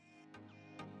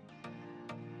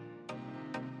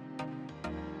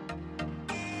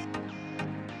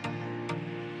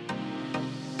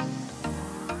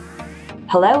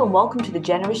Hello and welcome to the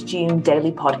Generous June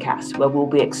Daily Podcast, where we'll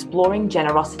be exploring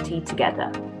generosity together.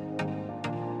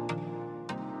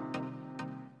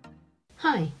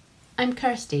 Hi, I'm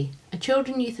Kirsty, a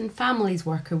children, youth and families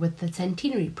worker with the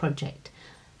Centenary Project.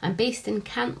 I'm based in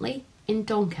Cantley in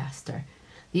Doncaster,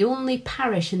 the only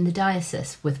parish in the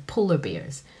diocese with polar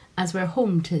bears, as we're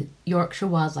home to Yorkshire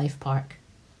Wildlife Park.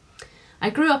 I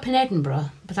grew up in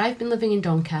Edinburgh, but I've been living in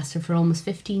Doncaster for almost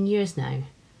 15 years now.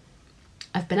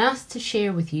 I've been asked to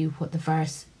share with you what the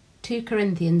verse 2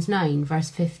 Corinthians 9 verse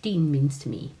 15 means to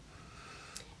me.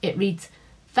 It reads,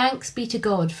 "Thanks be to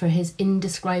God for his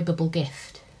indescribable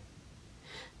gift."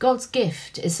 God's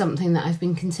gift is something that I've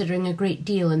been considering a great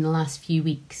deal in the last few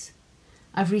weeks.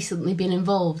 I've recently been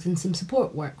involved in some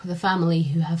support work with a family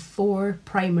who have 4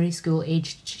 primary school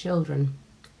aged children.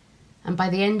 And by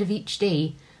the end of each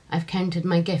day, I've counted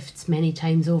my gifts many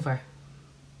times over.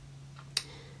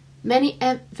 Many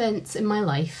events in my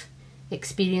life,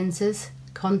 experiences,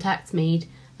 contacts made,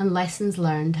 and lessons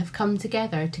learned have come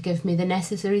together to give me the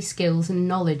necessary skills and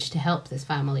knowledge to help this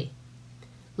family.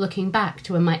 Looking back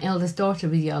to when my eldest daughter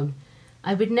was young,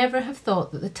 I would never have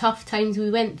thought that the tough times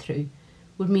we went through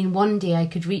would mean one day I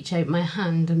could reach out my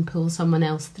hand and pull someone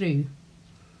else through.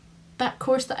 That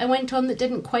course that I went on that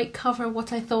didn't quite cover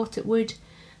what I thought it would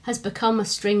has become a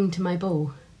string to my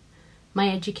bow. My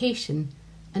education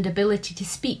and ability to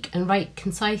speak and write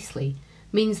concisely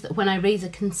means that when I raise a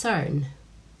concern,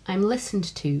 I'm listened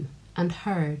to and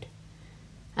heard.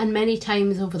 And many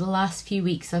times over the last few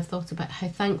weeks I've thought about how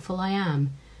thankful I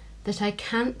am that I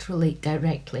can't relate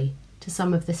directly to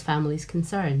some of this family's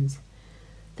concerns,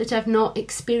 that I've not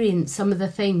experienced some of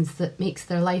the things that makes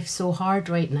their life so hard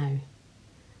right now.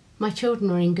 My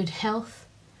children are in good health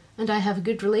and I have a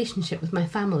good relationship with my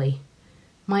family.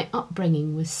 My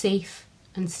upbringing was safe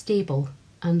and stable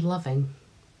and loving.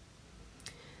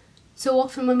 So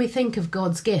often when we think of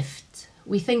God's gift,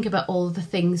 we think about all the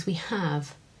things we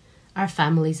have, our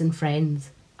families and friends,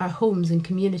 our homes and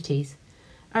communities,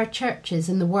 our churches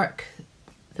and the work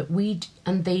that we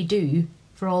and they do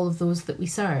for all of those that we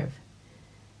serve.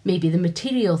 Maybe the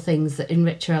material things that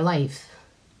enrich our life.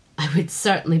 I would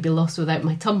certainly be lost without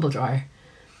my tumble dryer.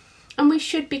 And we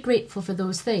should be grateful for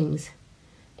those things.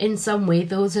 In some way,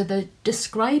 those are the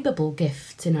describable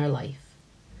gifts in our life.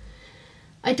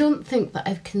 I don't think that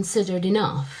I've considered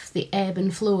enough the ebb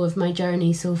and flow of my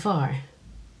journey so far,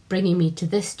 bringing me to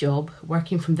this job,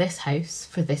 working from this house,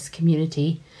 for this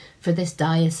community, for this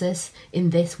diocese, in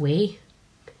this way.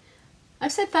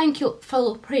 I've said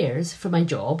thankful prayers for my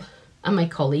job and my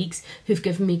colleagues who've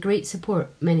given me great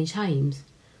support many times,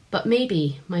 but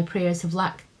maybe my prayers have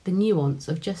lacked the nuance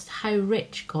of just how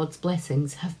rich God's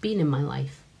blessings have been in my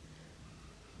life.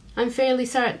 I'm fairly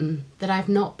certain that I've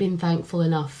not been thankful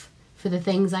enough for the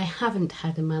things I haven't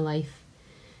had in my life.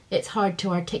 It's hard to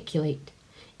articulate,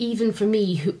 even for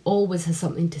me who always has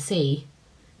something to say,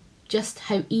 just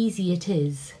how easy it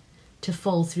is to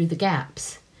fall through the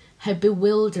gaps, how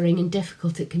bewildering and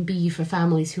difficult it can be for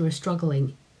families who are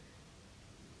struggling.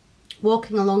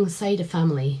 Walking alongside a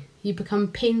family, you become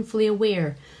painfully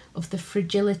aware of the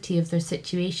fragility of their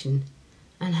situation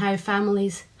and how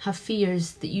families have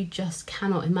fears that you just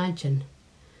cannot imagine.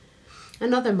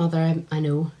 Another mother I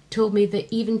know told me that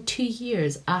even 2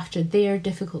 years after their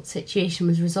difficult situation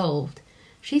was resolved,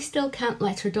 she still can't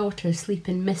let her daughter sleep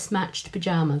in mismatched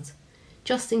pyjamas,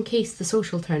 just in case the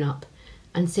social turn up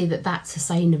and say that that's a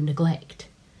sign of neglect.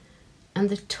 And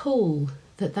the toll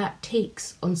that that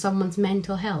takes on someone's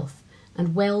mental health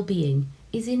and well-being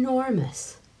is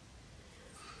enormous.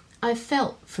 I've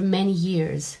felt for many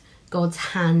years God's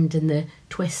hand in the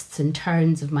twists and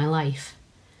turns of my life.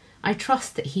 I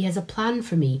trust that he has a plan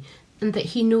for me and that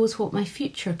he knows what my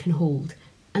future can hold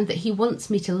and that he wants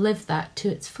me to live that to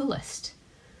its fullest.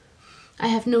 I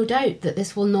have no doubt that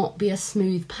this will not be a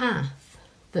smooth path,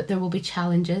 that there will be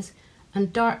challenges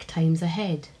and dark times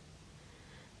ahead.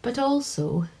 But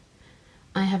also,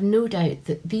 I have no doubt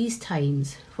that these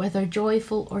times, whether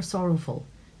joyful or sorrowful,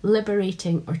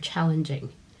 liberating or challenging,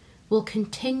 will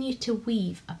continue to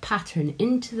weave a pattern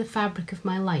into the fabric of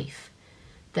my life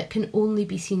that can only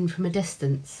be seen from a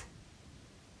distance.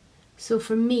 So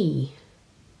for me,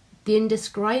 the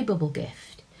indescribable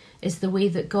gift is the way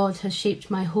that God has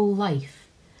shaped my whole life,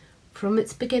 from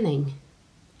its beginning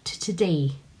to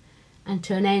today and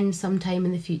to an end sometime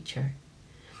in the future.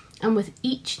 And with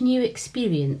each new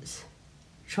experience,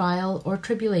 trial or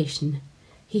tribulation,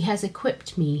 he has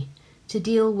equipped me to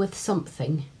deal with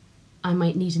something I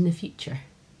might need in the future.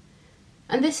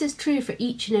 And this is true for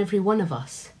each and every one of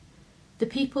us. The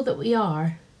people that we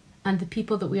are and the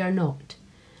people that we are not,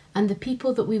 and the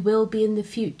people that we will be in the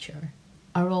future,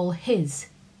 are all his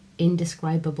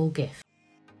indescribable gift.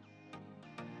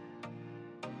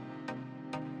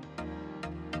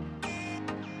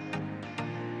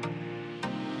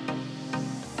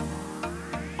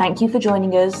 Thank you for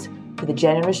joining us for the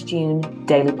Generous June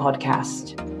Daily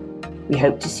Podcast. We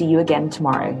hope to see you again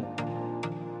tomorrow.